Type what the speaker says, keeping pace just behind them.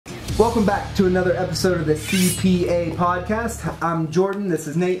Welcome back to another episode of the CPA podcast. I'm Jordan, this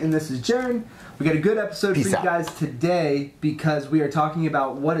is Nate, and this is Jaron. We got a good episode for you guys today because we are talking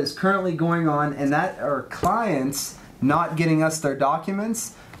about what is currently going on, and that are clients not getting us their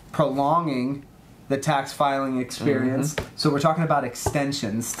documents, prolonging the tax filing experience. So we're talking about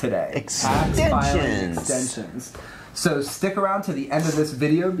extensions today. Tax filing extensions. So stick around to the end of this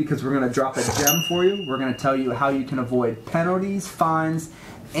video because we're going to drop a gem for you. We're going to tell you how you can avoid penalties, fines,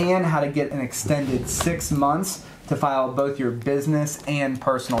 and how to get an extended 6 months to file both your business and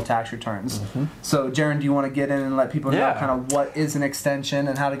personal tax returns. So Jaron, do you want to get in and let people know kind of what is an extension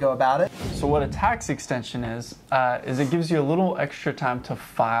and how to go about it? So what a tax extension is it gives you a little extra time to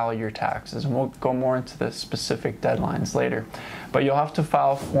file your taxes, and we'll go more into the specific deadlines later. But you'll have to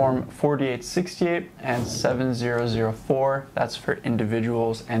file Form 4868 and 7004. That's for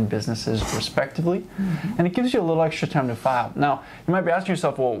individuals and businesses respectively. And it gives you a little extra time to file. Now, you might be asking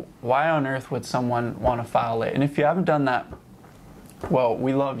yourself, well, why on earth would someone want to file late? And if you haven't done that, well,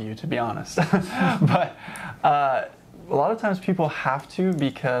 we love you, to be honest. But a lot of times people have to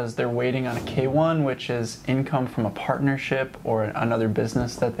because they're waiting on a K-1, which is income from a partnership or another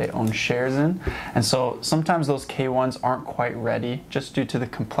business that they own shares in. And so sometimes those K-1s aren't quite ready just due to the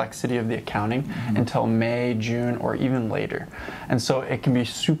complexity of the accounting until May, June, or even later. And so it can be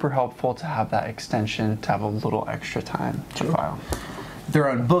super helpful to have that extension, to have a little extra time to file. Their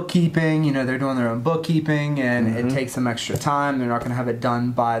own bookkeeping, you know, they're doing their own bookkeeping, and it takes them extra time. They're not going to have it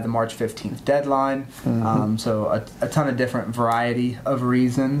done by the March 15th deadline. So a ton of different variety of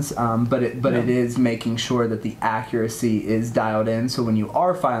reasons, but it is making sure that the accuracy is dialed in. So when you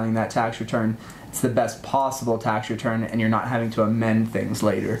are filing that tax return, it's the best possible tax return, and you're not having to amend things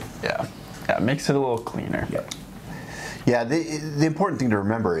later. Yeah, it makes it a little cleaner. Yeah, the important thing to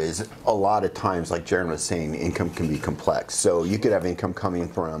remember is a lot of times, like Jaron was saying, income can be complex. So you could have income coming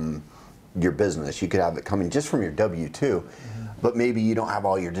from your business. You could have it coming just from your W-2, but maybe you don't have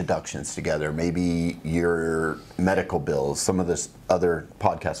all your deductions together. Maybe your medical bills. Some of this other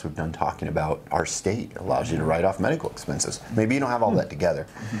podcasts we've done talking about our state allows you to write off medical expenses. Maybe you don't have all that together.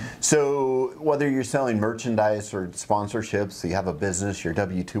 So whether you're selling merchandise or sponsorships, you have a business, your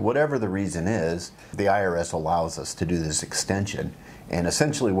W-2, whatever the reason is, the IRS allows us to do this extension. And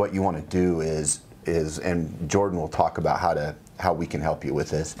essentially what you want to do is and Jordan will talk about how we can help you with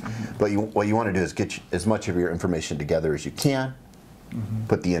this. But what you want to do is get as much of your information together as you can,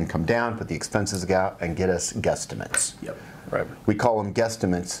 put the income down, put the expenses out, and get us guesstimates. We call them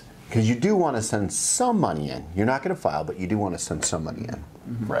guesstimates because you do want to send some money in. You're not going to file, but you do want to send some money in.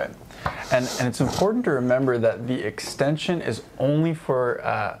 And it's important to remember that the extension is only for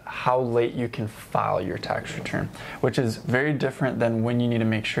how late you can file your tax return, which is very different than when you need to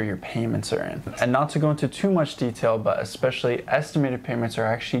make sure your payments are in. And not to go into too much detail, but especially estimated payments are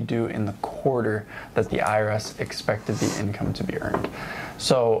actually due in the quarter that the IRS expected the income to be earned.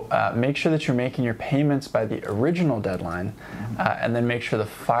 So make sure that you're making your payments by the original deadline, and then make sure the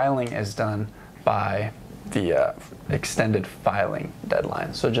filing is done by the extended filing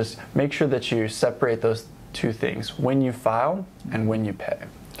deadline. So just make sure that you separate those two things, when you file and when you pay,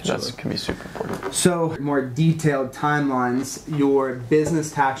 because that can be super important. So more detailed timelines, your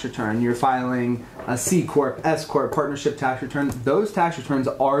business tax return, you're filing a C Corp, S Corp, partnership tax return, those tax returns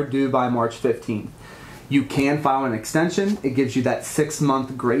are due by March 15th. You can file an extension. It gives you that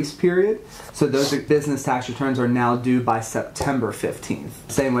 6-month grace period. So those business tax returns are now due by September 15th.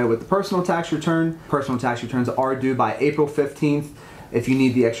 Same way with the personal tax return. Personal tax returns are due by April 15th. If you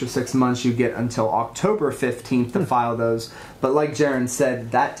need the extra 6 months, you get until October 15th to file those. But like Jaron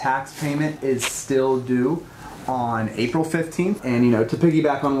said, that tax payment is still due on April 15th. And you know, to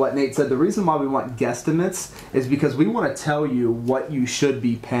piggyback on what Nate said, the reason why we want guesstimates is because we want to tell you what you should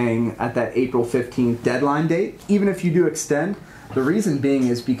be paying at that April 15th deadline date, even if you do extend. The reason being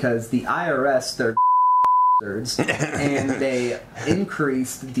is because the IRS, they're and they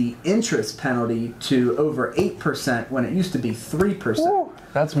increased the interest penalty to over 8% when it used to be 3%. Ooh,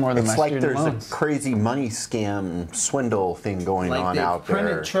 that's more than it's my like student there's loans. a crazy money scam swindle thing going on out there.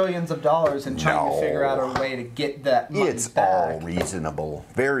 Printed trillions of dollars and trying to figure out a way to get that money it's back. all reasonable,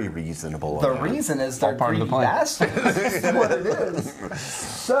 very reasonable. The reason is they're greedy bastards. That's what it is.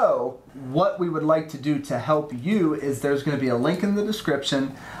 So what we would like to do to help you is there's going to be a link in the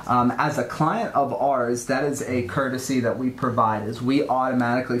description. As a client of ours, that is a courtesy that we provide, is we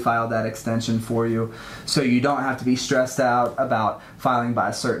automatically file that extension for you, so you don't have to be stressed out about filing by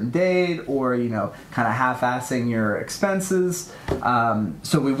a certain date or, you know, kind of half-assing your expenses.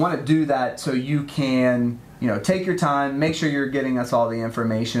 So we want to do that so you can, you know, take your time, make sure you're getting us all the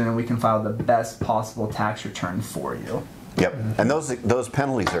information, and we can file the best possible tax return for you. Yep, and those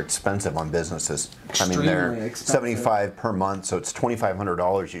penalties are expensive on businesses. Extremely they're expensive. $75 per month, so it's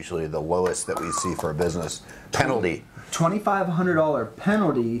 $2,500 usually the lowest that we see for a business penalty. $2,500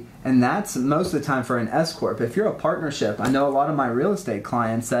 penalty, and that's most of the time for an S corp. If you're a partnership, I know a lot of my real estate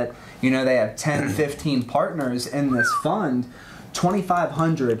clients that they have 10, 15 partners in this fund.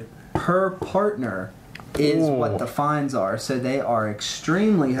 $2,500 per partner is what the fines are. So they are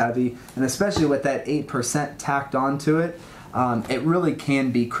extremely heavy, and especially with that 8% tacked onto it, it really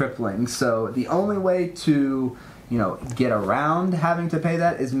can be crippling. So the only way to get around having to pay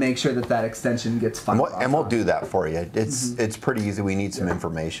that is make sure that extension gets filed. And we'll do that for you. It's pretty easy. We need some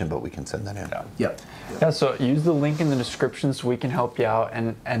information, but we can send that in. Yep. Yeah, so use the link in the description so we can help you out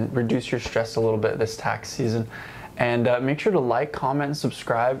and reduce your stress a little bit this tax season. And make sure to like, comment, and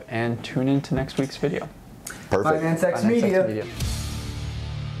subscribe, and tune in to next week's video. Perfect. Finance X Media.